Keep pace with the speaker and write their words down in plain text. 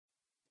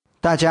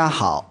大家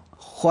好，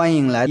欢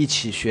迎来一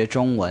起学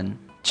中文。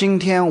今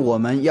天我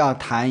们要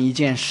谈一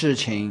件事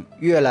情，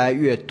越来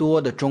越多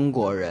的中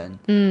国人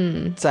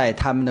在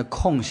他们的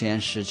空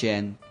闲时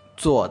间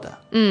做的。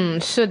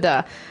是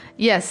的。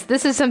Yes,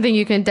 this is something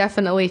you can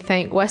definitely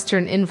thank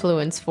Western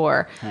influence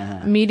for.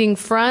 Meeting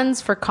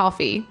friends for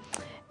coffee.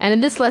 And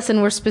in this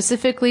lesson, we're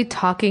specifically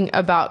talking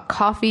about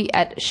coffee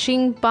at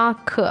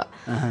Xingbake.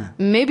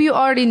 Maybe you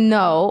already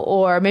know,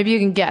 or maybe you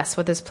can guess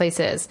what this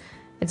place is.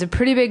 It's a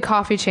pretty big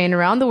coffee chain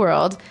around the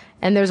world,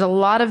 and there's a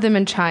lot of them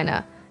in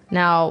China.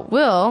 Now,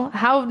 Will,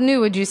 how new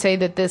would you say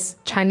that this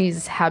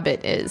Chinese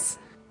habit is?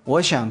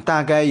 我想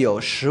大概有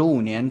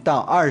15年到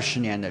20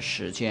年的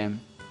时间。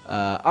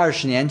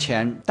20年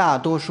前，大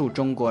多数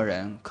中国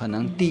人可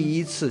能第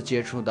一次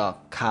接触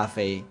到咖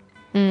啡。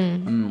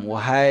我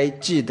还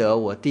记得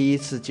我第一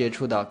次接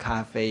触到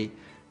咖啡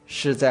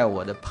是在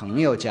我的朋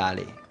友家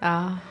里。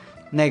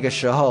那个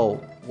时候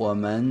我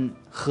们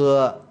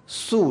喝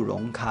速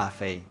溶咖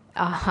啡。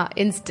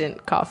Instant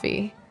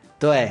coffee.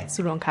 对，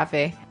速溶咖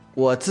啡。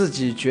我自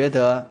己觉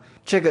得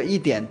这个一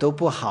点都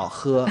不好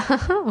喝。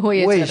我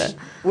也觉得。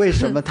为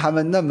什么他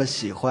们那么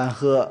喜欢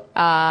喝？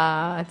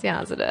这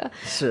样子的。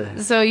是。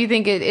So you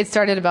think it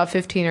started about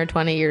 15 or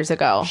 20 years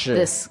ago, 是。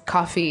 this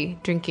coffee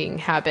drinking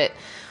habit.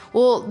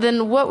 Well,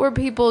 then what were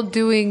people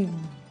doing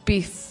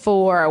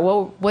before?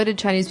 What did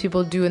Chinese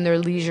people do in their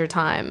leisure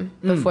time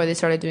before they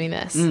started doing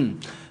this?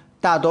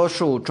 大多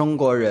数中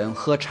国人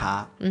喝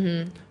茶。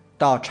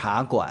到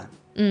茶馆。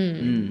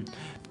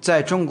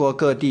在中国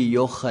各地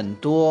有很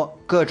多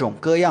各种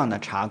各样的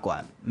茶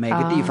馆，每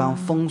个地方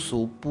风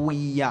俗不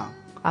一样。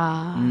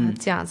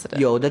这样子的。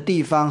有的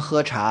地方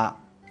喝茶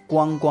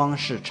光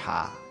是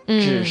茶，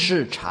只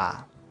是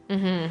茶。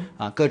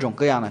各种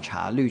各样的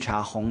茶，绿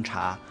茶、红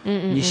茶，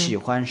你喜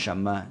欢什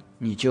么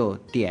你就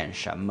点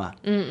什么。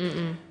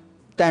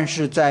但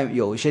是在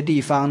有些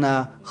地方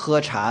呢，喝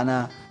茶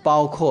呢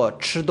包括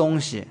吃东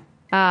西。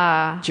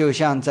就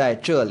像在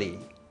这里。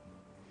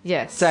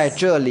Yes. 在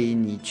这里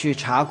你去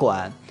茶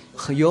馆，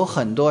有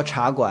很多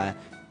茶馆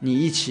你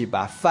一起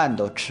把饭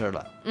都吃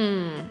了。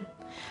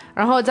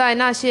然后在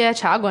那些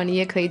茶馆你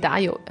也可以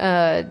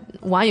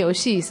玩游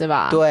戏是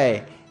吧？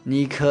对，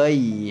你可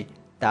以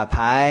打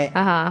牌，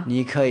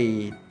你可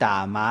以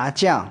打麻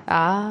将。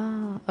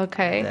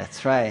Okay.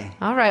 That's right.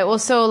 All right. Well,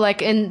 so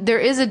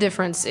there is a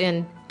difference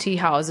in tea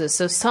houses.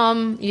 So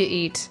some you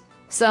eat,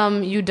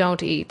 some you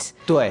don't eat.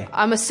 对。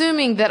I'm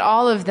assuming that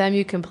all of them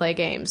you can play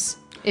games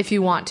if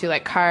you want to,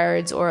 like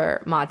cards or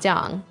麻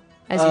将,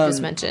 as you just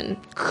mentioned.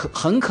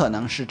 很可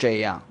能是这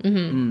样。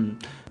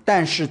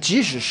但是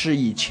即使是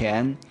以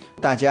前，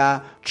大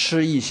家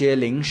吃一些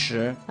零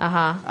食，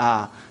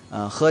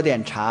喝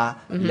点茶，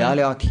聊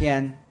聊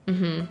天，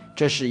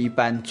这是一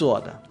般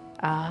做的。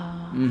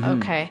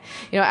Okay.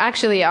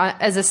 Actually,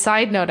 as a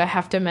side note, I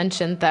have to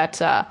mention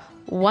that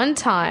one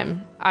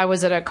time I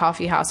was at a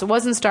coffee house. It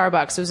wasn't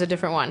Starbucks. It was a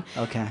different one.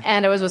 Okay.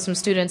 And I was with some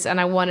students, and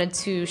I wanted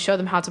to show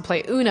them how to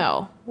play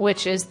Uno,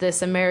 which is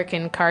this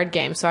American card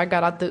game. So I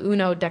got out the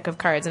Uno deck of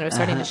cards, and I was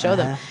starting to show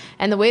them.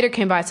 And the waiter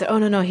came by and said,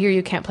 no, here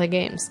you can't play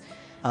games.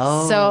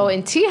 So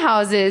in tea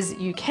houses,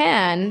 you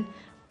can,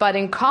 but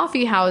in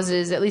coffee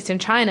houses, at least in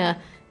China,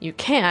 you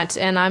can't.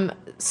 And I'm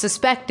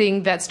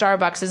suspecting that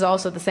Starbucks is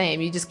also the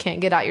same. You just can't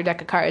get out your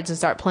deck of cards and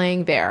start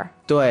playing there.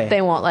 对。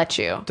 They won't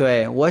let you.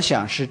 对，我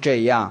想是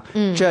这样。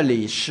这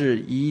里是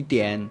一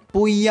点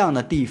不一样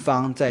的地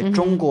方，在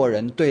中国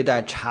人对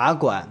待茶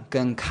馆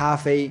跟咖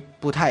啡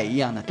不太一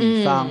样的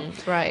地方。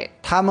Right.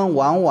 他们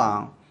往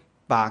往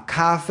把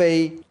咖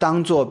啡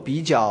当作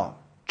比较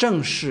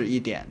正式一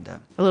点的，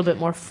 A little bit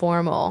more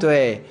formal.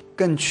 对，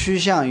更趋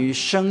向于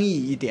生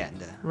意一点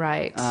的。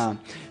 Right.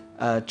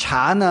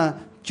 茶呢，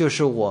就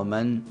是我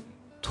们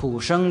土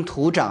生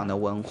土长的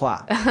文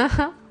化，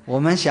我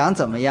们想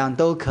怎么样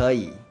都可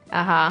以。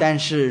但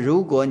是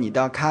如果你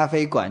到咖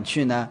啡馆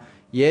去呢，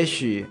也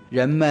许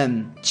人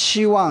们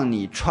期望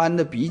你穿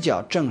的比较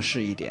正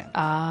式一点，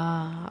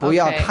不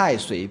要太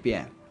随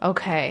便。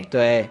Okay.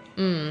 对。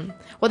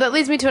Well, that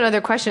leads me to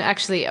another question.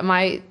 Actually,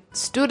 my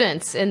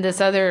students in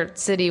this other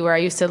city where I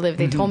used to live,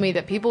 they told me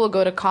that people would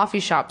go to coffee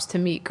shops to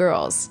meet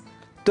girls.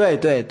 对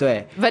对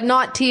对。 But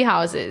not tea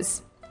houses.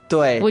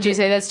 对。 Would you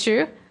say that's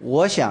true?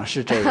 我想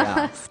是这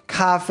样。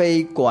咖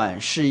啡馆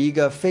是一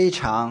个非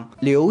常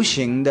流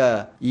行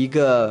的一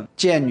个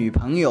见女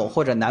朋友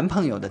或者男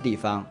朋友的地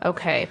方。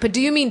 Okay. But do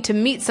you mean to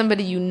meet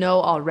somebody you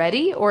know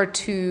already, or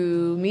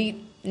to meet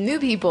new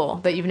people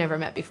that you've never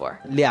met before?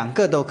 两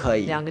个都可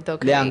以。两个都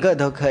可以。两个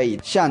都可以，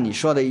像你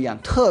说的一样，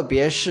特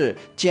别是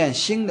见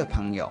新的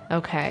朋友。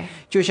 Okay.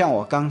 就像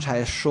我刚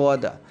才说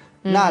的，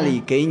那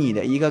里给你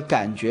的一个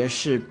感觉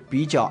是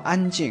比较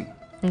安静。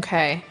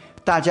 Okay.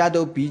 大家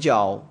都比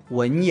较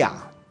文雅。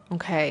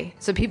 Okay.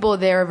 So people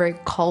there are very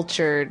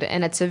cultured,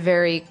 and it's a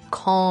very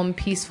calm,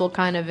 peaceful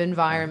kind of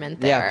environment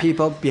there. Yeah,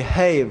 people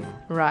behave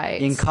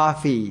right in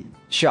coffee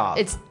shop.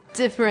 It's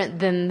different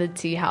than the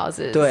tea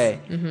houses. 对。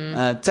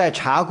在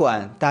茶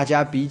馆大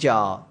家比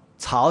较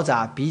嘈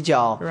杂，比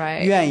较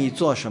Right. 愿意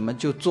做什么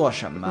就做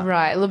什么。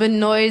 Right. A little bit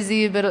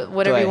noisy, but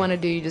whatever 对。 you want to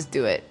do, you just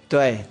do it.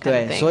 对 kind of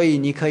对， thing. 所以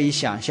你可以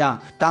想象，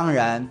当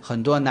然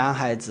很多男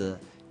孩子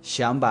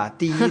想把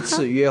第一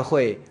次约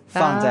会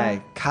放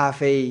在咖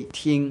啡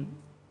厅。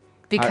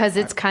Because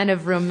it's kind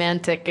of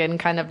romantic and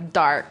kind of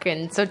dark.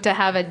 And so to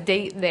have a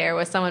date there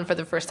with someone for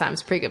the first time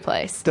is a pretty good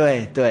place.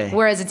 对对，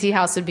 Whereas a tea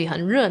house would be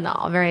很热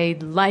闹, very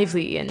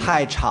lively and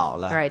太吵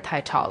了， very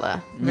太吵了,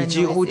你 very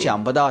几乎 noisy.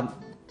 讲不到，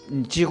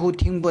你几乎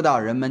听不到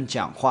人们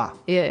讲话。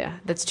 Yeah,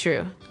 that's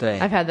true. 对。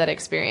 I've had that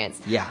experience.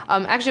 Yeah.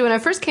 Actually, when I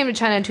first came to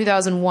China in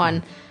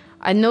 2001,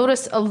 I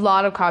noticed a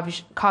lot of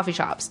coffee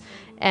shops.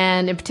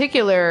 And in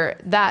particular,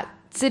 that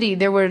city,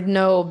 there were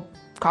no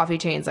coffee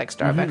chains like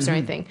Starbucks or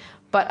anything.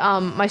 But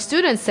my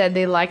students said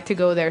they like to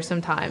go there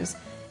sometimes.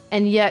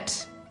 And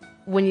yet,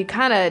 when you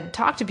kind of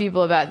talk to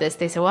people about this,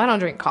 they say, well, I don't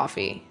drink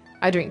coffee.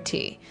 I drink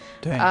tea.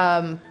 对，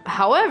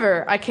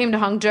 However, I came to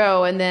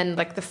Hangzhou, and then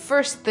like the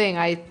first thing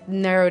I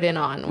narrowed in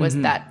on was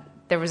that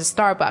there was a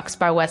Starbucks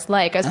by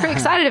Westlake. I was pretty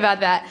excited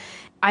about that.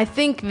 I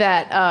think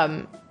that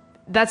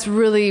that's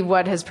really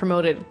what has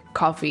promoted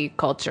coffee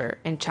culture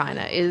in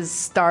China is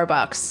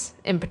Starbucks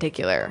in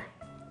particular.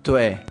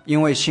 对，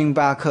因为星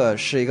巴克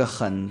是一个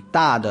很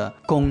大的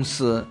公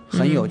司，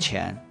很有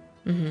钱，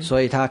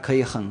所以它可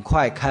以很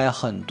快开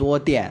很多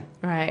店。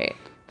 Right.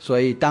 所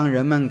以当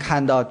人们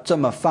看到这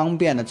么方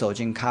便的走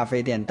进咖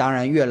啡店，当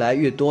然越来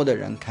越多的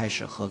人开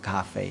始喝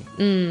咖啡。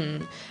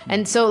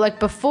 And so like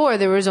before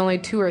there was only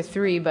 2 or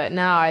 3, but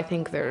now I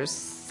think there's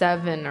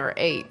 7 or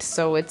 8.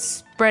 So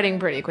it's spreading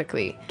pretty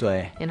quickly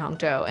对， in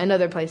Hangzhou and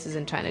other places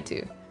in China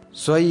too.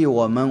 所以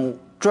我们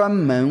专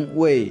门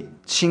为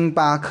星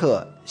巴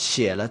克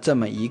写了这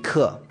么一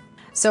课。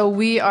 So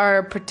we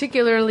are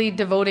particularly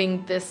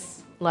devoting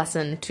this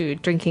lesson to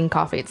drinking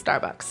coffee at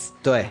Starbucks.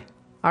 对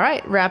All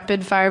right,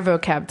 rapid fire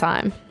vocab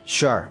time.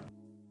 ，Sure。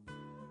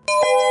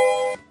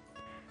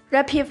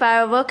 Rapid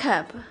fire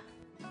vocab.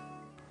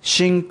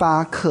 星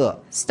巴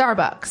克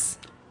Starbucks.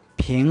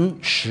 平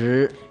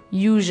时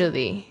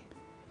Usually.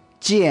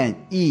 建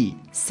议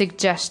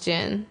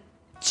Suggestion.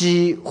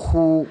 几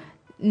乎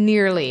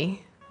Nearly.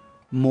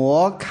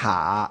 摩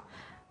卡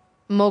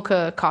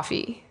Mocha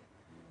coffee.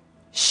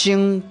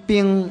 星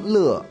冰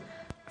乐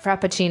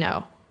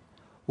Frappuccino.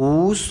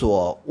 无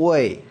所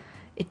谓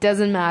It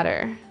doesn't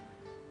matter.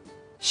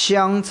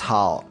 香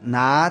草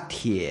拿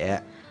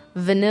铁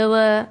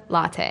Vanilla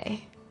latte.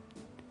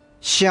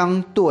 相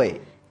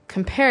对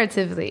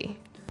Comparatively.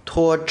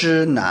 脱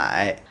脂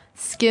奶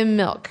Skim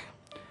milk.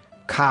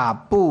 卡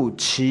布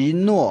奇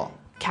诺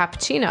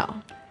Cappuccino.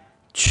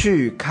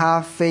 去咖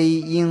啡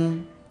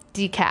因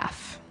Decaf.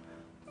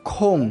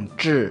 控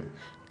制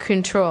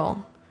Control.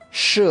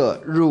 摄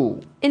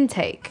入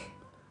Intake.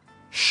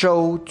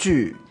 收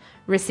据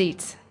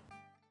Receipt.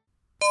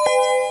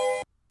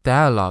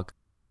 Dialogue。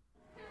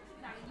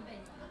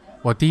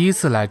我第一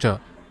次来这，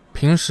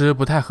平时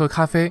不太喝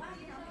咖啡，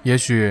也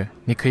许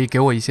你可以给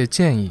我一些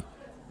建议。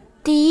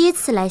第一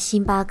次来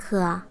星巴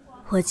克啊，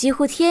我几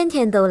乎天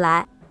天都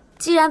来。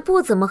既然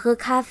不怎么喝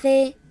咖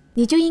啡，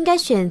你就应该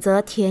选择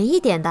甜一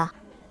点的。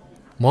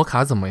摩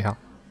卡怎么样？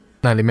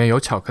那里面有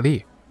巧克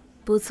力。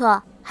不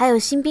错，还有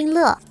星冰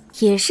乐，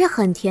也是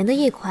很甜的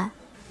一款，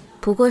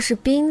不过是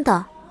冰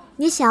的。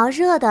你想要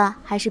热的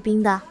还是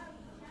冰的？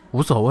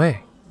无所谓。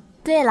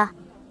对了，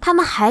他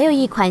们还有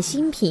一款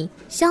新品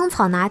香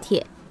草拿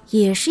铁，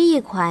也是一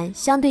款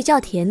相对较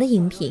甜的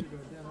饮品。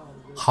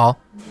好，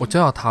我就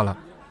要它了。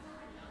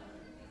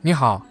你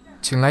好，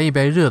请来一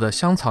杯热的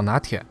香草拿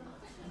铁。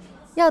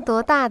要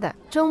多大的？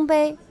中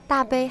杯、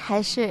大杯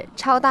还是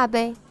超大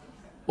杯？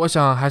我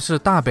想还是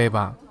大杯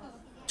吧，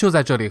就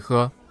在这里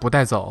喝，不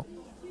带走。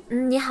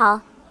你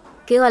好，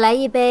给我来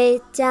一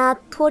杯加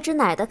脱脂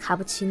奶的卡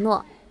布奇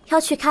诺，要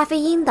去咖啡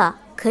因的，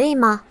可以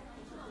吗？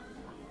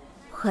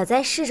我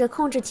在试着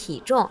控制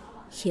体重，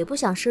也不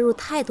想摄入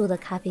太多的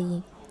咖啡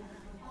因。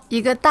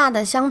一个大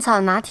的香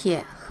草拿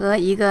铁和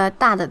一个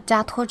大的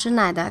加脱脂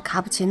奶的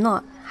卡布奇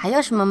诺，还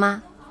要什么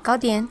吗？糕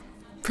点？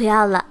不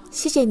要了，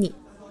谢谢你。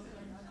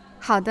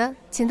好的，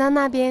请到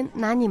那边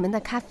拿你们的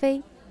咖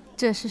啡，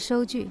这是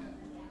收据。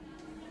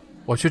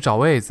我去找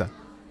位子，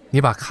你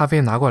把咖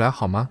啡拿过来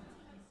好吗？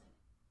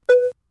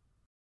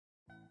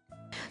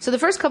 So the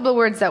first couple of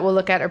words that we'll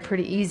look at are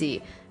pretty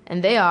easy,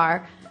 and they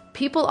are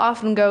people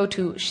often go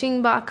to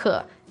星巴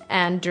克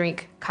and drink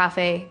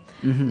cafe.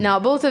 Now,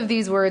 both of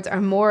these words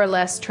are more or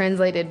less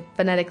translated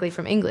phonetically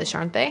from English,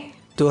 aren't they?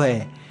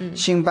 对，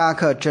星巴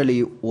克这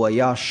里我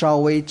要稍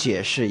微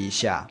解释一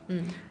下，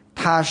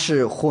它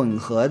是混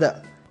合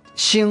的，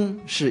星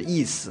是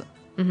意思，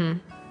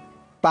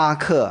巴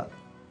克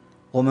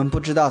我们不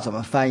知道怎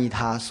么翻译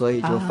它，所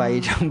以就翻译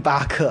成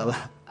巴克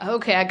了。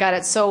Okay, I got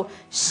it. So,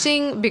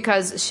 星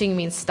because 星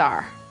means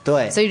star.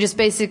 对 So you just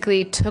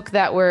basically took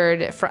that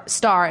word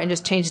star and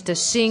just changed it to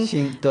星.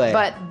 星，对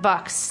But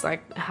bucks,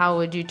 like, how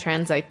would you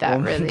translate 我 that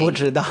们 really? 不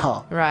知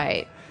道，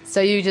 Right.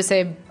 So you just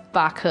say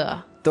巴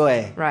克,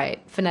 对 right,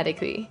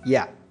 phonetically.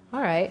 ，Yeah，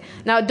 All right.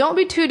 Now, don't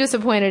be too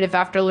disappointed if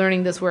after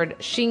learning this word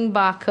星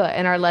巴克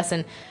in our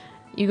lesson,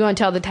 you go and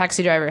tell the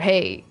taxi driver,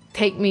 hey,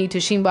 take me to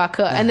Xinbake,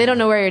 and they don't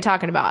know where you're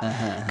talking about.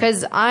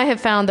 Because I have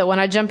found that when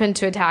I jump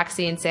into a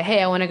taxi and say,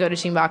 hey, I want to go to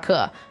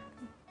Xinbake,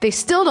 they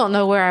still don't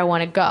know where I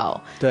want to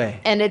go. 对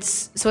And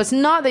it's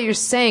not that you're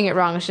saying it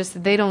wrong, it's just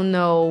that they don't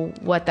know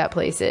what that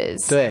place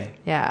is. 对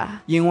Yeah.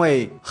 因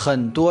为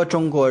很多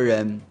中国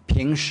人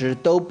平时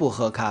都不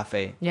喝咖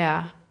啡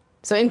Yeah.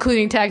 So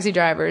including taxi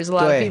drivers, a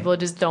lot of 对 people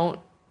just don't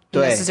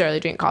对 necessarily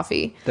drink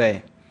coffee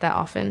对 that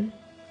often.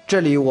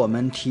 这里我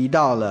们提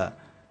到了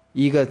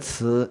一个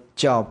词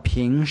叫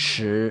平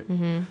时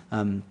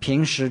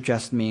平时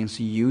just means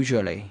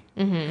usually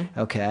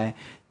OK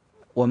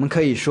我们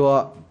可以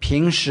说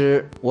平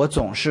时我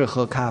总是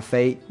喝咖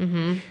啡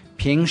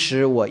平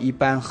时我一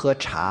般喝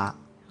茶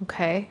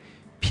Okay.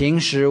 平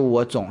时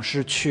我总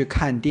是去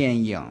看电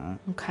影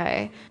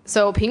Okay.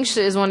 So 平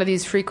时 is one of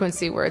these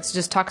frequency words. It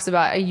just talks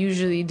about I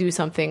usually do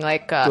something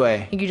like 对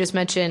I think you just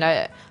mentioned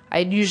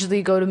I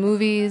usually go to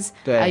movies.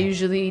 对 I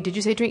usually did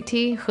you say drink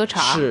tea? 喝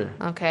茶. 是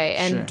Okay,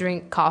 and 是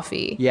drink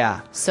coffee.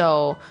 Yeah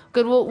So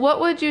good. Well, what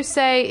would you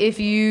say if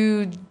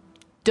you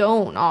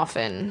don't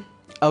often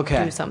OK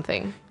do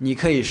something? 你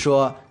可以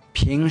说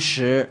平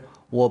时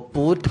我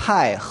不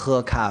太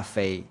喝咖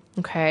啡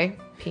Okay.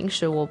 平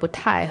时我不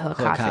太喝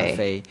喝咖咖啡。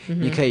啡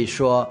你可以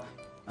说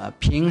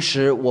平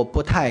时我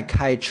不太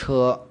开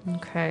车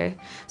Okay.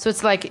 So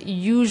it's like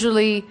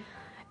usually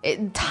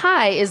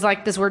Thai is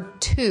like this word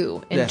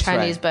too in That's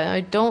Chinese, right. but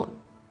I don't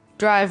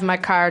drive my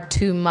car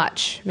too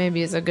much.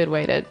 Maybe is a good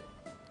way to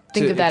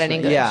think of that in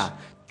English. Yeah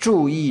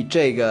注意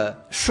这个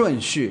顺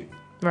序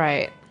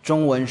Right.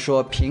 中文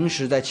说平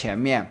时在前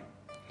面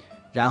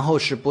然后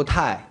是不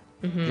太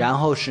然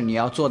后是你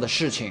要做的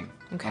事情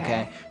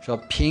Okay. 说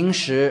平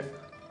时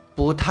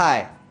不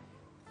太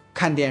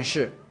看电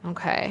视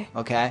Okay.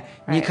 OK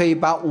你可以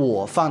把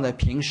我放在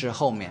平时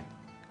后面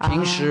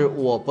平时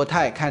我不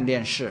太看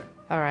电视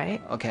All right.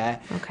 OK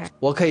Okay.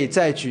 我可以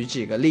再举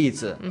几个例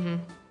子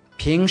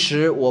平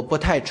时我不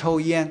太抽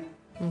烟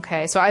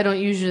Okay. So I don't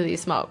usually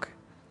smoke.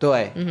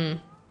 对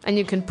And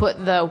you can put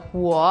the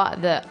我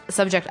the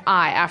subject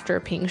I after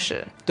平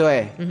时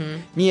对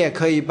你也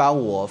可以把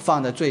我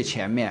放在最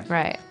前面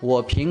Right.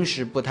 我平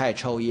时不太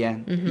抽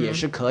烟也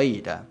是可以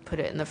的 Put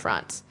it in the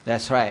front.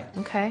 That's right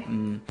Okay.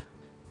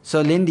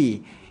 So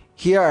Lindy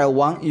here I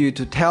want you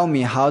to tell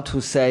me how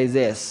to say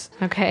this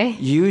Okay.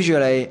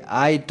 Usually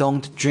I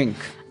don't drink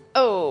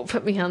Oh,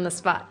 put me on the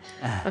spot.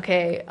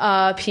 Okay.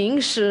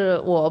 平时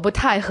我不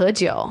太喝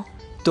酒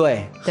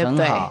对对不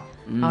对？很好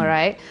All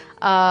right.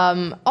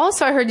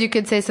 Also, I heard you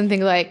could say something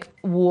like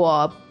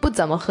我不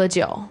怎么喝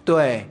酒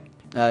对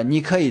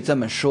你可以这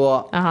么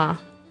说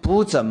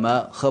不怎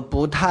么和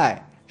不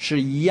太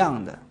是一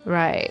样的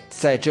Right.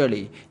 在这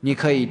里你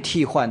可以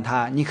替换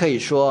它你可以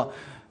说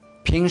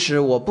平时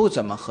我不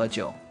怎么喝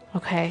酒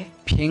Okay.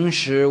 平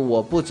时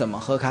我不怎么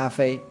喝咖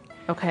啡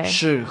Okay.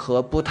 是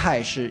和不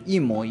太是一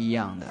模一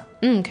样的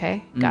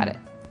Okay. Got it.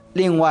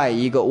 另外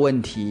一个问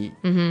题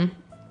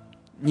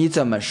你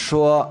怎么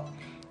说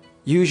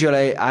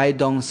Usually I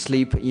don't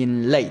sleep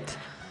in late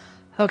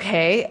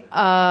Okay.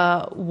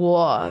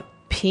 我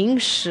平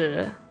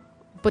时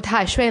不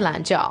太睡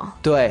懒觉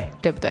对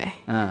对不对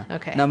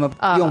OK 那么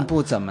用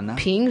不怎么呢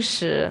平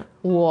时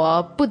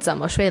我不怎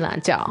么睡懒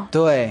觉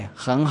对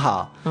很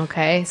好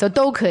Okay. So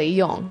都可以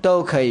用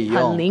都可以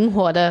用很灵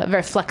活的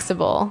very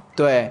flexible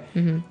对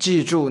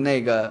记住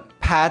那个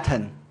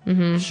pattern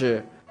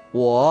是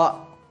我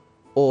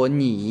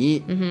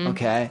你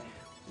OK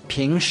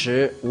平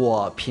时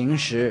我平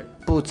时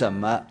不怎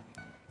么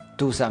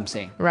do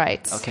something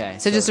Right. Okay,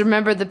 So so- just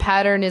remember the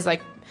pattern is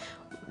like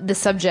the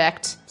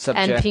subject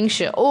and 平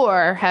时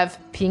or have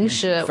平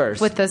时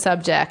First. with the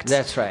subject.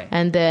 That's right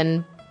And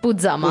then 不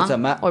怎么不怎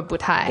么 or 不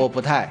太我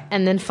不太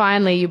And then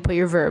finally you put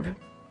your verb.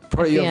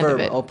 put the your end of verb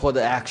it. or put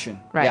the action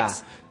Right. yeah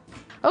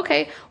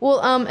Okay. Well,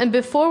 and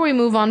before we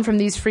move on from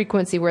these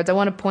frequency words, I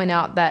want to point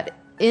out that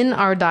in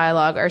our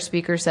dialogue, our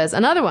speaker says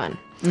another one.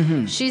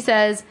 She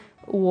says,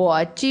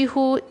 我几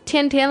乎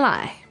天天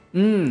来.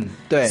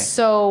 对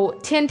So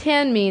天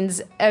天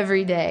means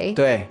every day.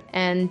 对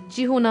And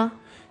几乎呢?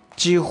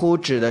几乎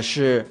指的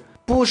是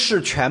不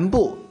是全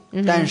部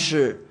但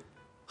是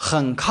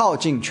很靠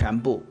近全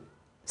部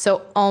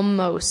So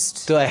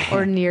almost 对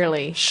or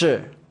nearly.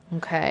 是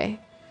Okay.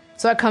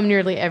 So I come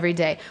nearly every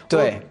day. 对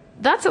Well,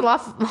 that's an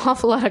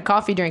awful lot of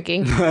coffee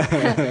drinking.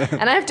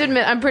 And I have to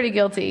admit, I'm pretty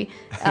guilty.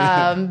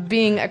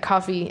 Being a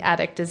coffee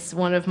addict is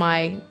one of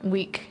my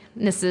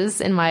weaknesses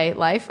in my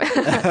life.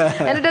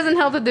 And it doesn't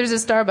help that there's a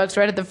Starbucks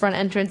right at the front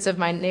entrance of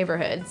my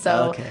neighborhood.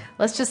 So Okay.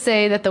 let's just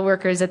say that the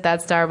workers at that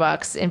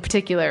Starbucks in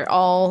particular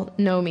all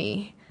know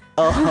me.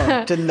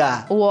 哦真的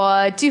啊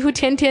我几乎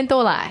天天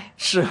都来。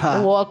是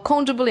吗我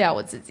控制不了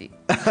我自己。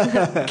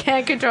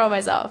Can't control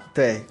myself.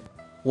 对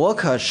我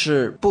可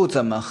是不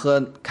怎么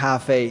喝咖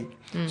啡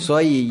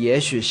所以也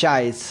许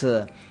下一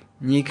次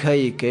你可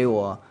以给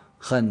我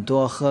很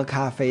多喝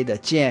咖啡的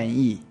建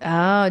议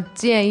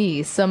建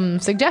议 some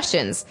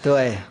suggestions.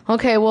 对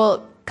Okay,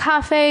 well,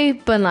 咖啡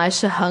本来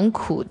是很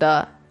苦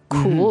的，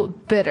苦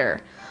bitter.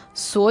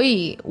 所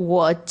以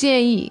我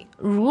建议，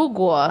如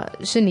果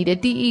是你的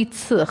第一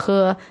次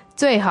喝，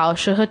最好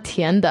是喝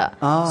甜的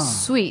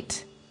sweet，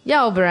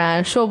 要不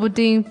然说不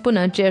定不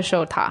能接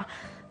受它。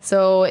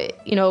So,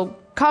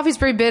 coffee's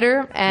pretty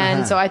bitter,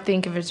 and so I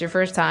think if it's your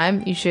first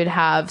time, you should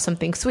have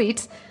something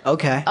sweet.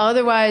 Okay.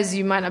 Otherwise,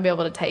 you might not be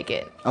able to take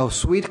it.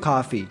 Sweet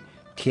coffee,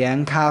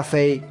 甜咖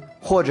啡，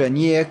或者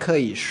你也可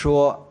以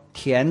说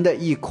甜的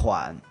一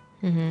款，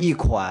一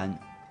款，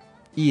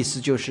意思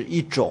就是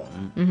一种，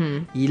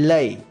一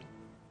类。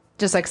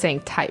Just like saying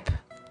type.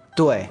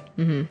 对，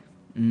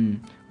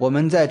我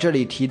们在这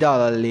里提到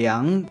了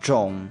2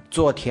种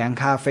做甜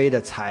咖啡的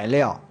材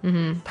料，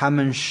它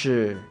们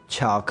是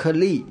巧克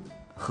力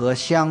和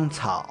香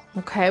草。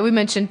 Okay, we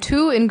mentioned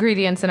 2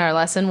 ingredients in our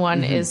lesson.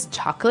 One is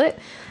chocolate,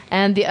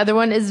 and the other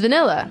one is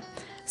vanilla.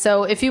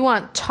 So if you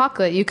want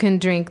chocolate, you can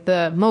drink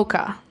the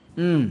mocha.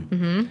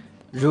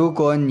 如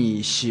果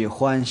你喜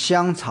欢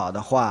香草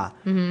的话，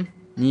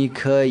你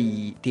可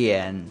以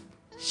点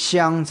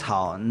香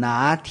草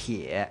拿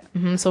铁。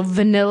So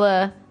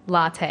vanilla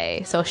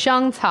latte. So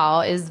香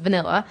草 is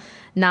vanilla.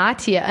 拿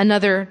铁,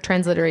 another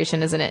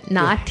transliteration, isn't it?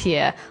 拿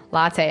铁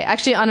latte.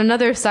 Actually, on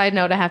another side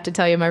note, I have to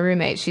tell you, my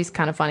roommate, she's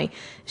kind of funny.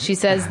 She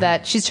says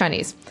that she's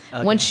Chinese.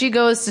 Okay. When she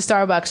goes to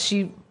Starbucks,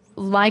 she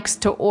likes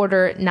to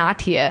order 拿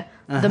铁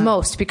the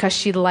most because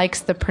she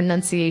likes the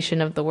pronunciation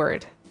of the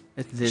word.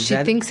 She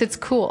thinks it's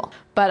cool.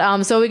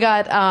 But so we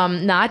got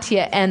拿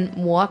铁 and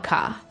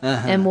mocha.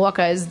 And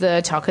mocha is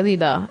the 巧克力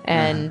的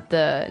and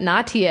the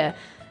拿铁,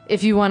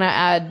 if you want to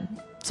add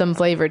some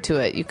flavor to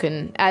it, you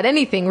can add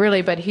anything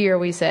really, but here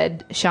we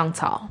said 香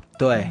草,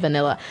 对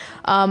vanilla.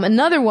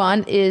 Another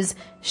one is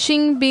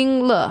星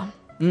冰乐.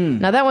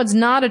 Now that one's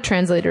not a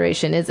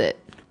transliteration, is it?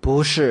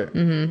 不是，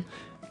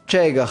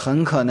这个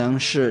很可能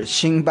是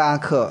星巴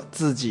克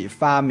自己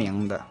发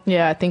明的。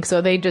 Yeah, I think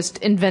so. They just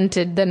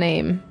invented the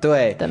name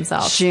对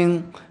themselves.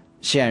 星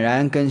显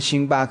然跟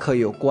星巴克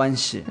有关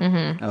系。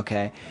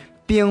OK，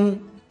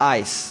 冰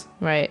ice，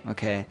 Right.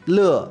 OK，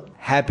 乐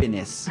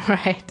happiness，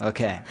 Right.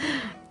 OK，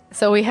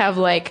 So we have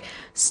like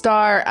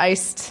star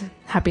iced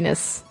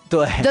happiness.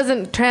 对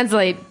Doesn't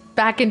translate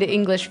back into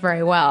English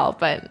very well,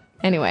 but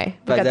anyway, we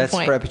But got the that's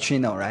point.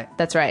 Frappuccino, right?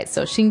 That's right.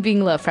 So 星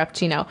冰乐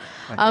Frappuccino.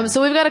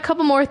 So we've got a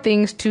couple more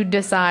things to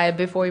decide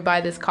before we buy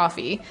this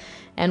coffee.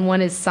 And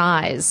one is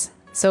size.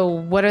 So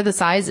what are the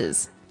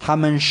sizes? 它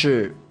们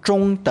是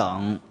中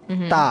等、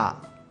大、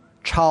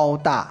超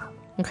大。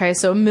 Okay,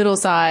 so middle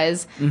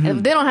size.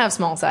 And they don't have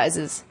small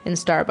sizes in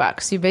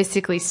Starbucks. You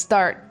basically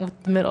start with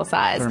the middle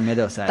size. For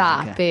middle size,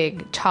 大, okay.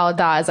 big. 超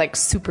大 is like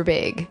super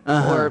big.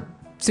 Or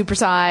super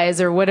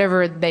size or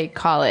whatever they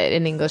call it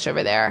in English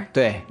over there.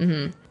 对，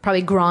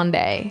 Probably grande.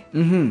 I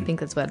think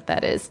that's what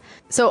that is.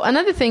 So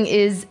another thing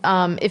is,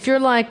 if you're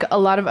like a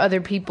lot of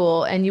other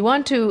people and you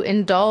want to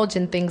indulge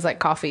in things like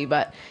coffee,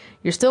 but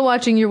you're still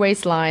watching your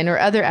waistline or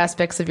other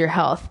aspects of your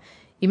health,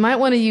 you might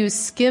want to use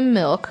skim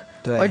milk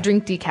对 or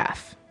drink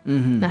decaf.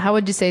 Now, how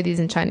would you say these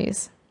in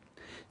Chinese?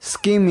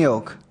 Skim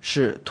milk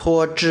是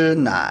脱脂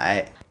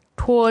奶。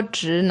脱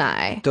脂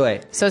奶.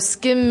 对， So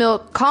skim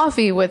milk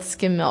coffee with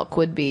skim milk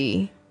would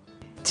be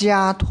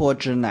加脱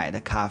脂奶的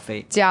咖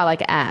啡，加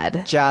like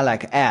add. 加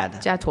like add，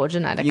 加脱脂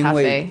奶的因咖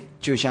啡. 为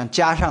就像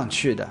加上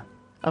去的。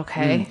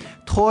 Okay.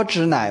 脱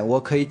脂奶我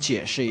可以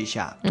解释一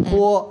下，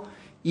脱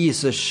意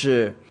思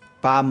是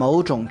把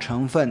某种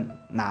成分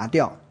拿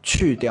掉、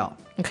去掉，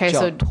 Okay,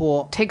 叫 so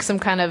脱。 take some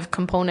kind of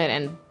component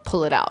and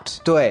pull it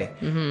out. 对，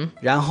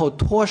然后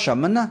脱什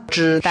么呢？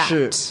脂 Fat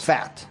是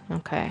fat，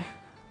 Okay.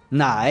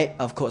 奶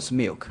of course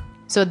milk。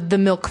 So the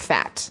milk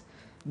fat.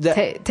 The-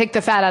 Take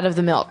the fat out of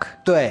the milk.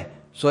 对，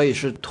所以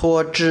是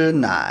脱脂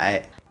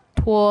奶。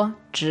脱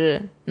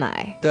脂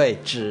奶. 对，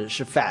脂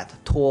是 fat，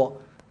 脱，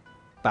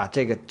把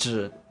这个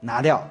脂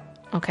拿掉。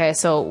 Okay,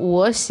 so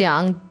我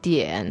想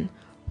点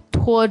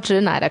脱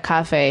脂奶的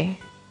咖啡.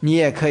 你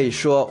也可以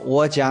说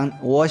我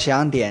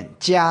想点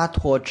加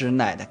脱脂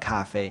奶的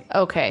咖啡，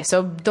 Okay,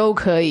 so 都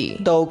可以，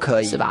都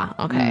可以，是吧?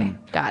 Okay,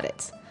 got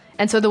it.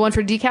 And so the one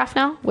for decaf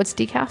now? What's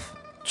decaf?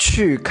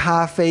 去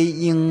咖啡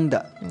因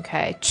的，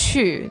 Okay,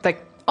 去 like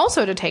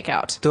also to take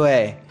out.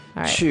 对，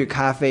 Alright. 去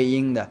咖啡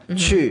因的，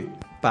去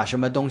把什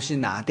么东西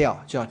拿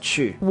掉叫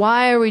去，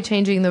 Why are we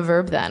changing the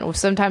verb then? Well,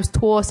 sometimes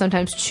脱,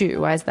 sometimes 去.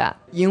 Why is that?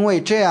 因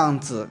为这样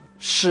子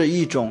是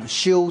一种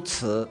修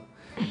辞，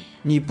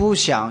你不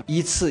想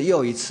一次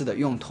又一次的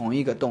用同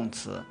一个动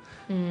词，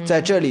在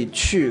这里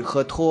去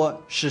和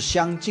脱是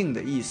相近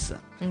的意思，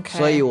 Okay.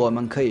 所以我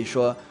们可以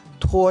说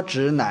脱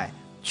脂奶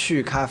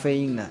去咖啡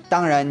因的，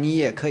当然你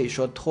也可以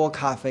说脱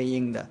咖啡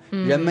因的，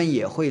人们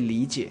也会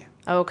理解。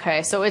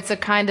 Okay, so it's a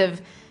kind of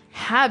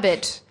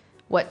habit,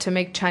 to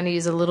make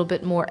Chinese a little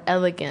bit more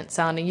elegant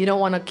sounding. You don't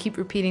want to keep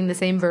repeating the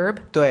same verb.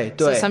 对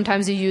So 对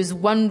sometimes you use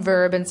one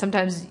verb and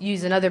sometimes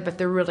use another, but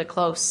they're really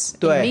close in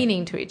对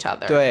meaning to each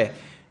other. 对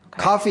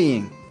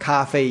 ，caffeine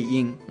咖啡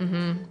因，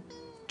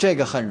这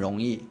个很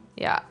容易，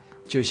 Yeah.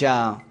 就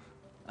像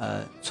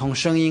从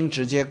声音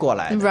直接过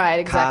来的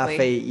Right, 咖 exactly.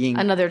 啡因。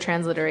 Another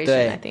transliteration,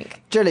 对 I think.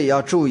 这里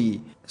要注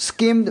意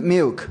 ，skimmed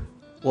milk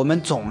我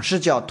们总是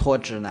叫脱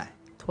脂奶，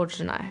脱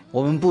脂奶。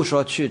我们不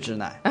说去脂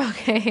奶。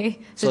Okay,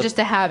 so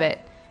just a habit.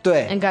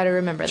 对 And gotta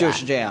remember that. 就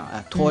是这样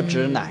啊，脱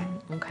脂奶。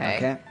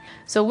Okay.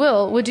 So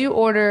Will, would you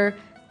order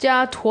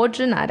加脱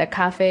脂奶的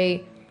咖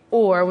啡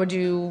or would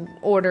you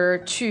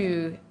order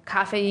去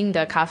咖啡因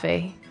的咖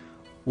啡？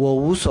我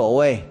无所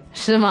谓。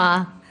是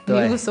吗？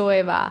对。你无所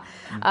谓吧？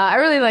 I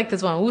really like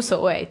this one. 无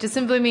所谓 just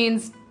simply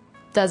means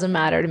doesn't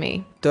matter to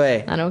me. 对，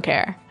 I don't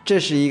care. 这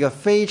是一个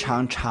非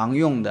常常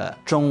用的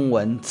中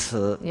文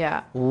词。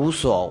Yeah. 无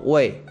所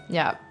谓。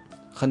Yeah.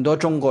 很多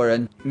中国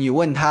人，你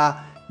问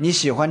他你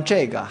喜欢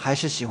这个还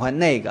是喜欢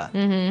那个，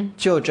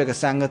就这个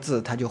3个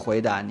字，他就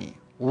回答你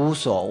无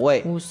所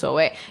谓。无所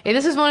谓. Yeah,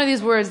 this is one of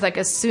these words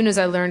like as soon as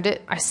I learned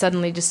it, I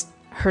suddenly just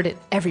heard it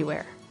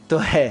everywhere.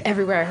 对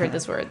Everywhere I heard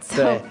this word.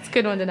 So 对 it's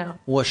a good one to know.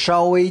 我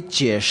稍微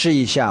解释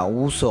一下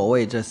无所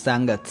谓这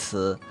3个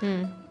词。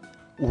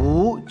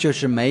无就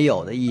是没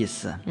有的意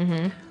思。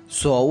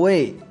所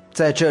谓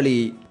在这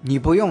里你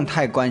不用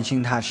太关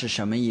心它是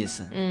什么意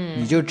思，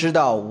你就知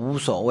道无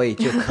所谓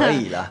就可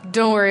以了。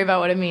Don't worry about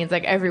what it means,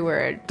 like every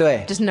word.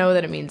 对 Just know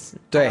that it means I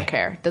对 don't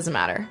care. Doesn't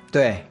matter.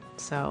 对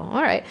So,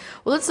 all right.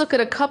 Well, let's look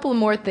at a couple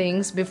more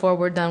things before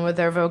we're done with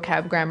our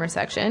vocab grammar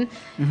section.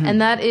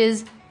 And that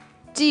is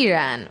既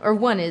然, or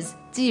one is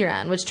既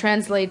然, which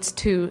translates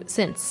to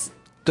since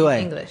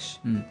对 in English.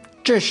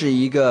 这是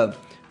一个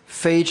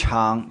非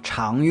常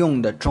常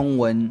用的中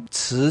文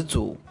词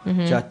组，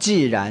叫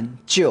既然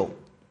就。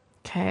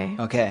 Okay.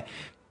 OK，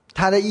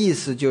 它的意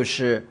思就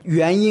是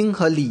原因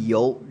和理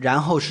由，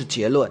然后是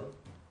结论。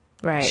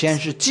 Right. 先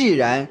是既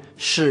然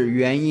是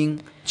原因，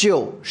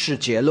就是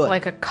结论。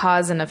 Like a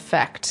cause and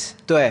effect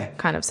对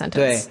kind of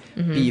对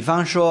sentence. 比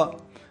方说，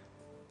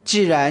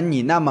既然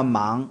你那么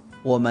忙，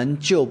我们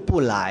就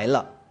不来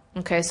了。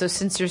 Okay, so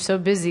since you're so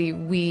busy,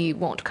 we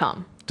won't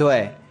come.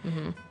 对，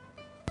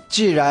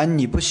既然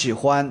你不喜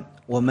欢，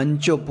我们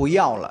就不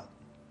要了。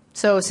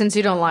 So since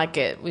you don't like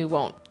it, we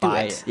won't do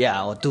Buy it. Yeah,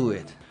 I'll do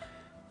it.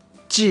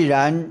 既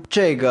然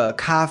这个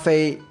咖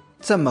啡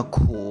这么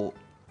苦，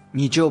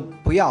你就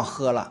不要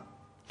喝了。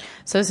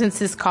 So since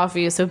this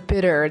coffee is so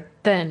bitter,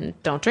 then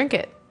don't drink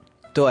it.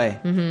 对，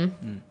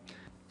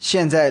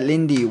现在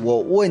Lindy， 我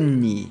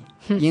问你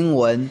英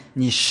文，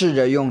你试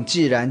着用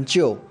既然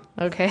就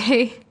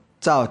Okay.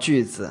 造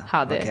句子。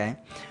好的。Okay.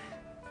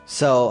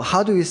 So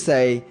how do you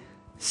say,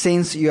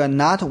 since you are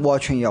not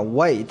watching your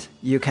weight,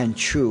 you can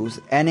choose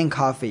any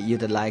coffee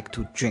you'd like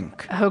to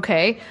drink?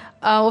 Okay.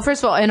 Well,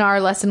 first of all, in our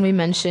lesson, we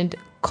mentioned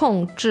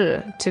控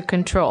制 to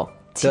control.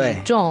 对。体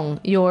重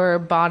your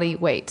body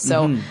weight.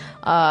 So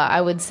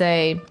I would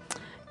say,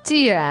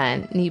 既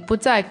然你不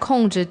再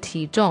控制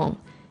体重，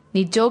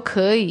你就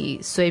可以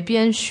随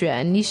便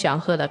选你想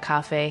喝的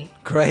咖啡。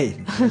 Great,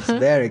 that's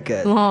very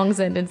good. Long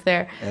sentence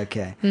there.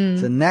 Okay.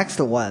 The next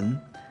one,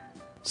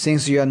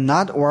 since you are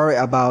not worried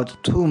about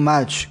too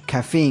much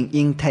caffeine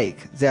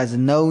intake, there's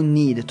no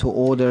need to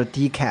order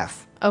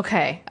decaf.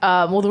 Okay.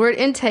 Well, the word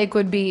intake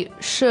would be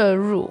摄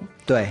入.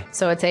 对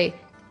So it's a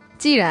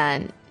既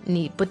然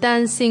你不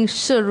担心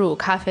摄入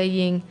咖啡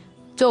因，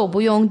就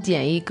不用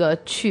点一个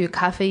去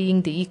咖啡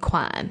因的一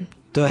款。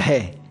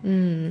对，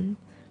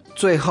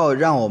最后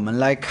让我们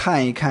来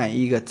看一看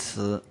一个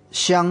词，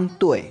相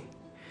对。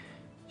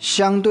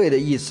相对的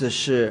意思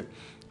是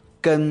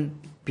跟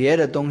别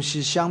的东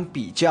西相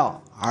比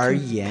较而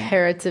言。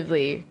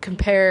 Comparatively,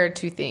 compare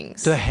two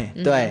things.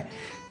 对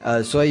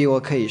对，所以我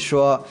可以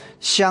说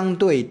相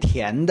对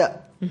甜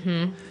的，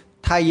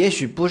它也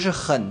许不是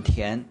很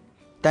甜，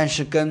但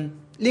是跟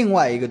另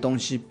外一个东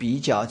西比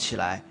较起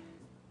来，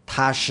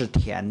它是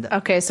甜的。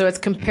 Okay, so it's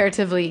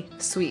comparatively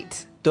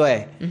sweet.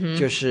 对，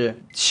就是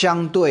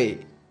相对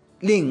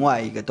另外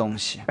一个东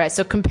西。 Right,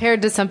 so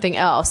compared to something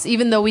else,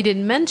 even though we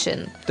didn't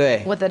mention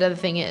对 what that other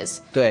thing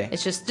is. 对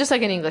It's just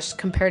like in English,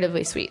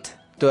 comparatively sweet.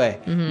 对，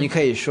你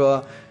可以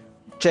说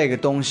这个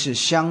东西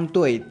相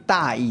对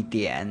大一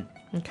点，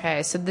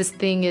 Okay, so this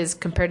thing is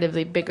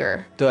comparatively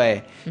bigger.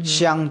 对，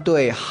相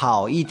对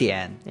好一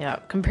点， Yeah,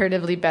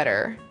 comparatively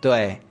better.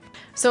 对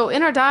So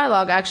in our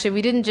dialogue, actually,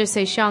 we didn't just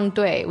say 相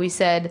对, we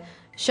said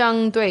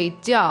相对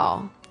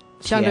较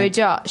甜，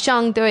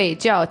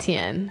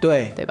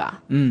对对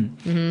吧？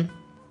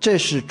这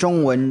是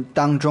中文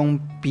当中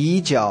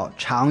比较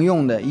常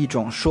用的一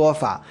种说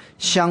法，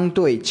相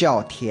对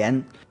较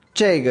甜。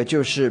这个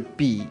就是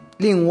比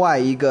另外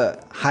一个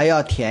还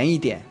要甜一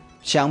点，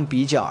相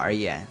比较而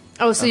言。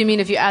 Oh, so you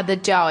mean if you add the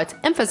较, it's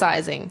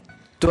emphasizing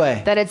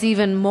对 that it's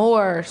even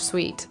more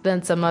sweet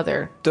than some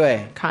other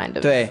对 kind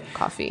of 对，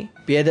 coffee.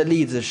 别的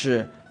例子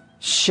是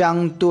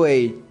相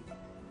对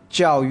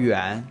较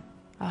远，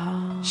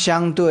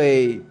相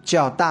对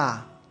较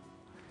大，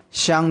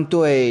相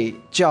对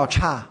较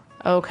差。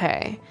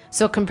 Okay,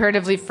 so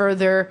comparatively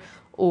further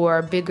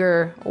or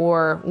bigger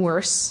or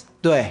worse.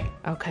 对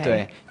Okay.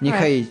 对，你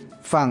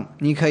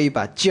可以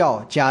把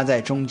较加在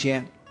中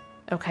间。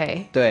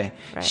 Okay. 对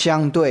Right.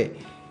 相对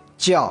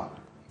较，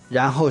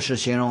然后是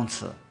形容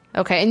词。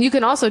 Okay, and you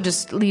can also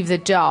just leave the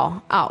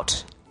较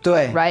out,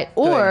 对 right? 对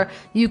Or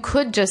you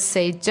could just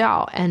say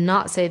较 and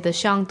not say the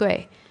相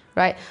对,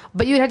 right?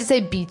 But you would have to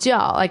say 比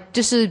较 like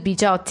就是比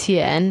较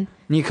甜，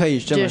你可以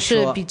这么就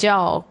是说。比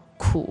较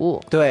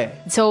苦。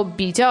对 So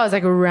比较 is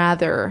like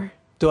rather.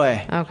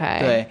 对 Okay.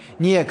 对，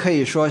你也可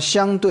以说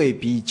相对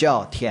比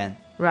较甜，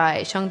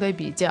 Right. 相对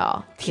比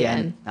较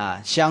甜。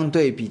啊，相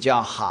对比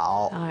较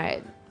好。 All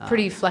right.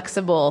 Pretty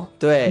flexible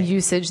对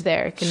usage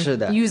there. Can 是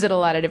的 use it a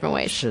lot of different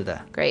ways. 是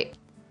的。 Great.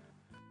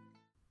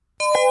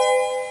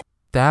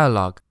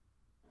 Dialogue。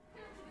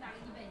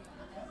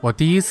我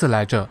第一次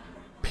来这，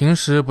平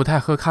时不太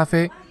喝咖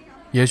啡，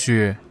也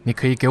许你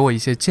可以给我一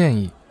些建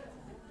议。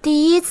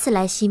第一次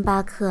来星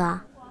巴克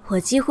啊，我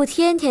几乎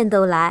天天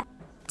都来。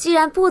既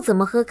然不怎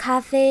么喝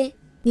咖啡，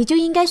你就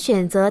应该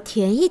选择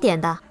甜一点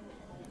的。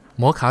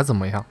摩卡怎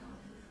么样？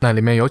那里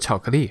面有巧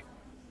克力。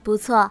不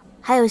错，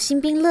还有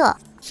星冰乐，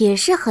也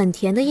是很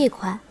甜的一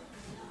款，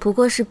不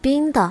过是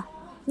冰的。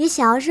你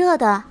想要热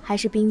的还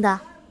是冰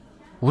的？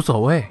无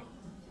所谓。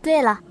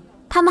对了，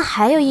他们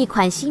还有一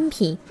款新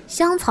品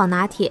香草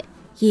拿铁，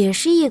也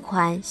是一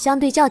款相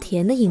对较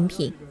甜的饮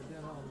品。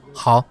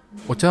好，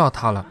我就要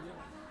它了。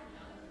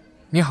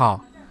你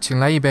好，请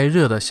来一杯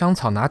热的香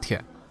草拿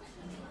铁。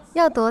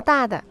要多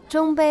大的？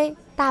中杯、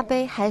大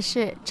杯还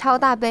是超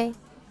大杯？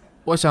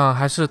我想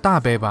还是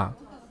大杯吧，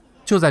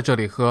就在这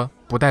里喝，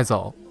不带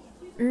走。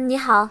你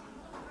好，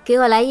给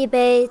我来一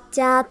杯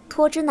加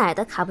脱脂奶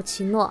的卡布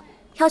奇诺，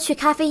要去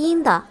咖啡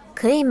因的，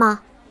可以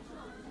吗？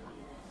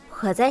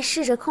我在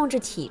试着控制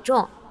体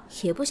重，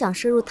也不想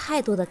摄入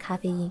太多的咖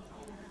啡因。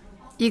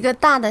一个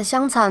大的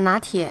香草拿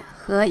铁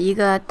和一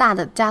个大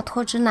的加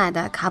脱脂奶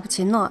的卡布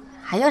奇诺，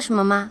还要什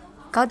么吗？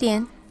糕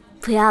点？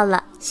不要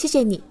了，谢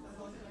谢你。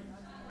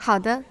好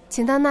的，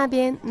请到那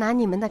边拿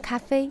你们的咖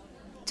啡，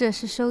这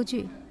是收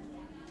据。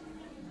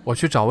我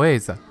去找位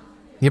子，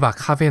你把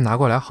咖啡拿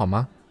过来好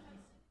吗？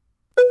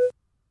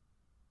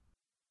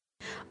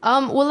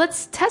 Well,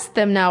 let's test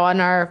them now on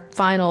our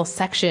final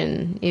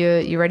section.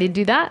 You ready to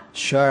do that?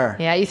 Sure.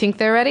 Yeah, you think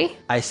they're ready?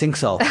 I think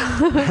so.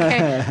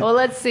 Okay. Well,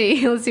 let's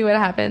see. Let's see what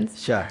happens.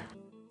 Sure.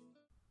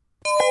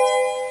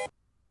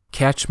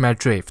 Catch my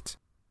drift.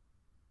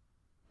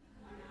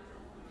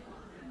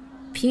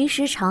 平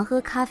时常喝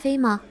咖啡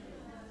吗？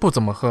不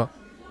怎么喝，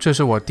这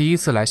是我第一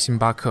次来星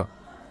巴克。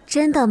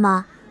真的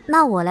吗？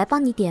那我来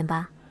帮你点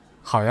吧。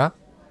好呀。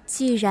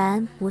既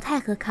然不太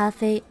喝咖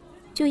啡，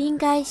就应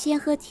该先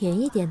喝甜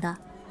一点的，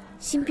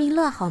星冰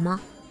乐好吗？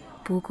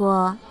不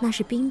过那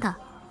是冰的。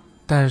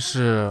但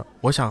是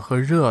我想喝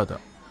热的。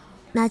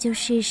那就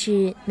试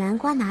试南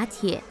瓜拿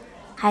铁、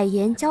海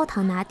盐焦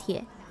糖拿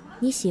铁，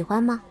你喜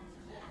欢吗？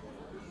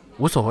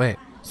无所谓，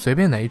随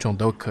便哪一种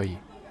都可以。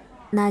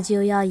那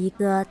就要一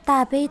个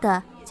大杯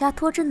的加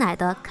脱脂奶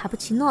的卡布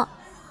奇诺，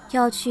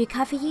要去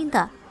咖啡因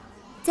的，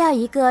再要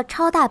一个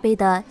超大杯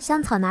的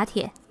香草拿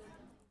铁。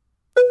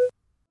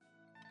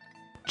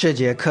这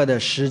节课的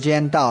时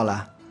间到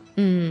了。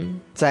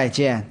再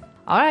见。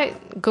 All right.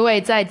 各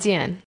位再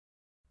见。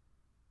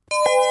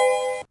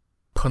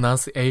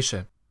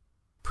 Pronunciation.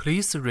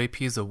 Please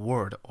repeat the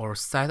word or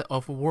set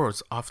of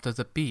words after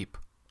the beep.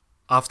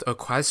 After a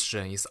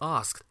question is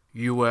asked,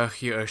 you will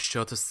hear a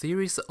short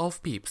series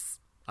of beeps.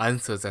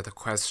 Answer that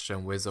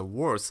question with the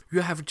words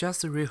you have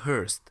just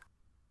rehearsed.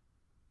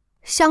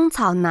 香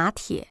草拿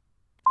铁，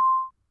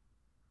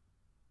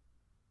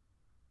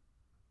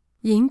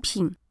饮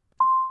品，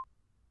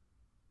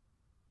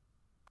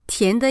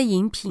甜的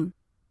饮品，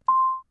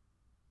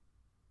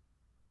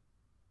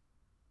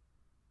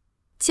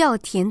较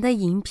甜的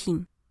饮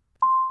品，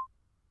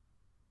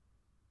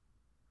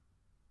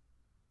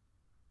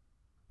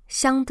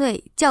相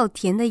对较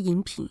甜的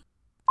饮品，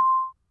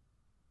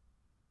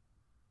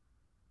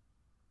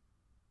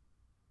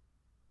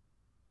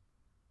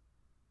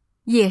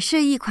也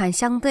是一款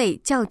相对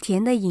较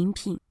甜的饮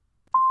品。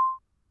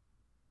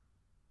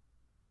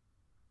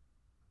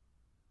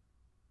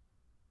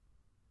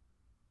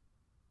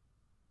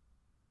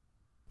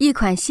一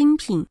款新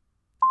品。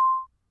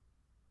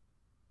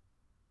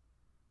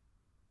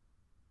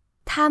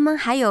他们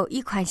还有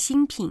一款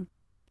新品。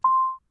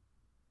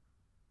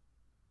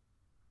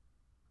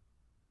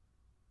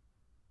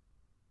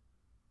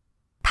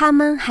他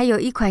们还有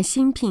一款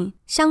新品，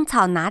香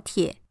草拿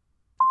铁。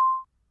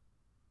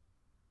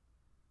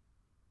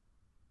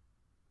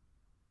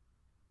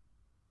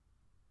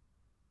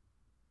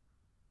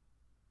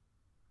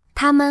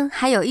他们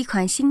还有一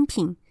款新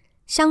品，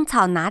香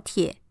草拿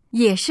铁，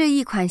也是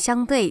一款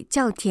相对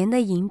较甜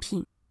的饮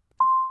品。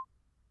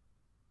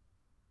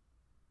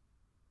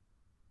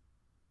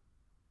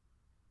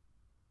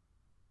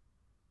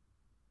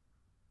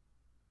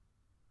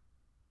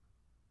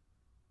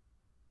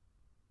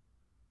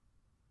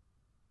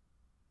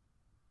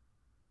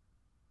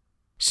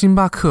星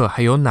巴克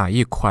还有哪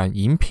一款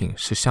饮品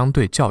是相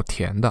对较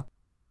甜的？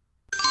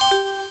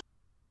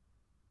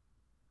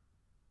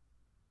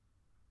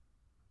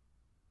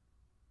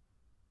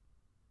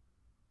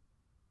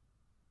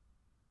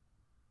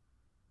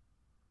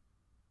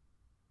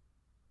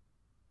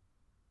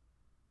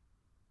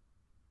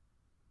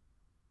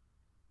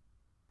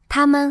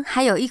他们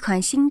还有一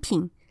款新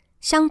品，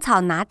香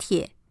草拿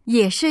铁，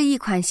也是一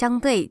款相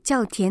对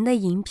较甜的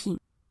饮品。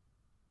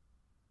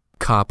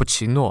卡布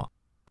奇诺。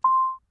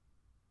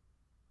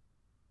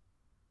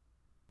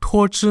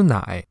脱脂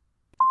奶，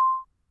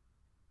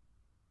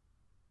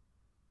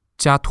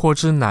加脱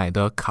脂奶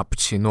的卡布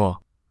奇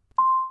诺。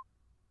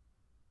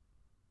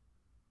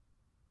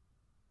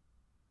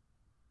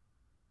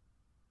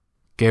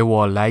给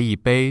我来一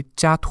杯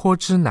加脱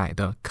脂奶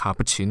的卡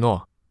布奇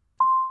诺。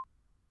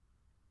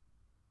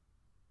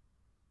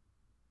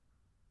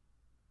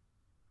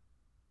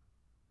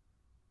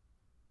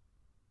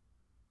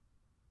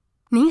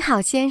您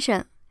好，先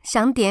生，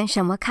想点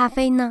什么咖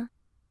啡呢？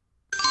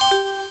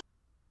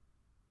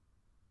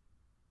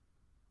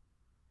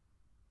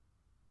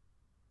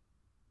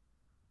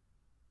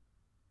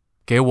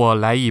给我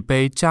来一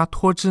杯加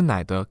脱脂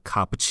奶的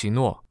卡布奇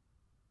诺。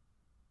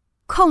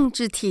控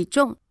制体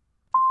重，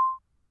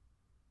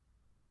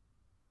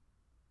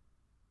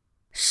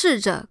试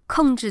着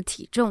控制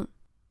体重。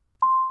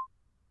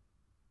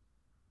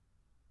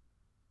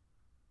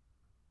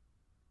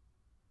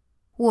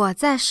我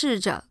在试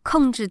着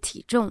控制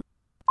体重。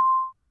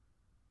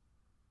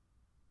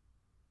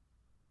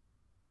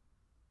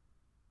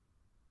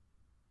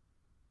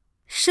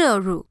摄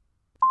入，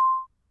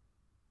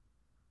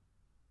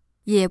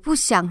也不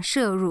想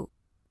摄入。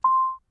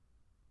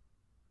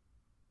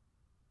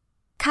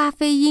咖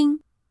啡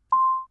因，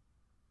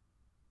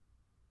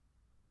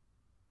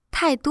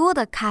太多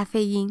的咖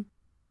啡因。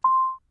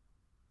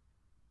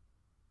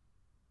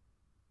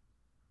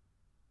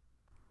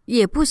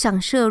也不想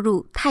摄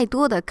入太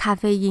多的咖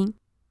啡因。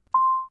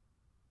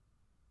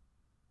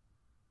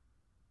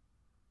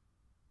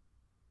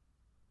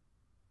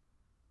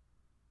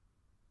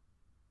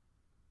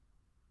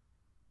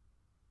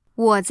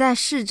我在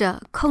试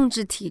着控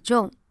制体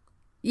重，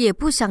也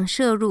不想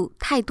摄入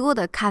太多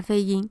的咖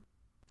啡因。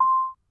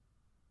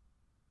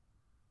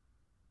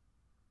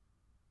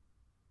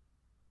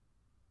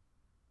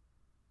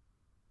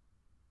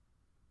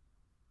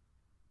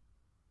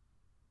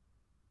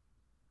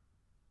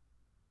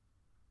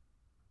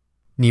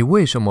你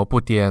为什么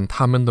不点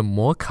他们的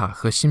摩卡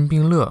和星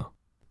冰乐？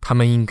他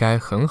们应该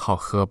很好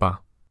喝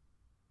吧？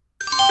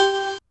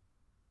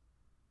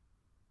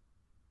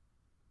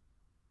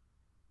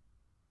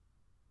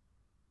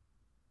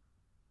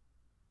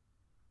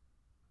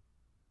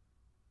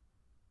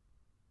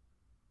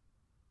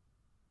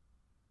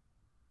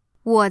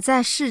我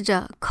在试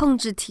着控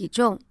制体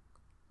重，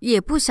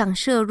也不想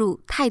摄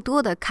入太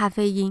多的咖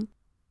啡因。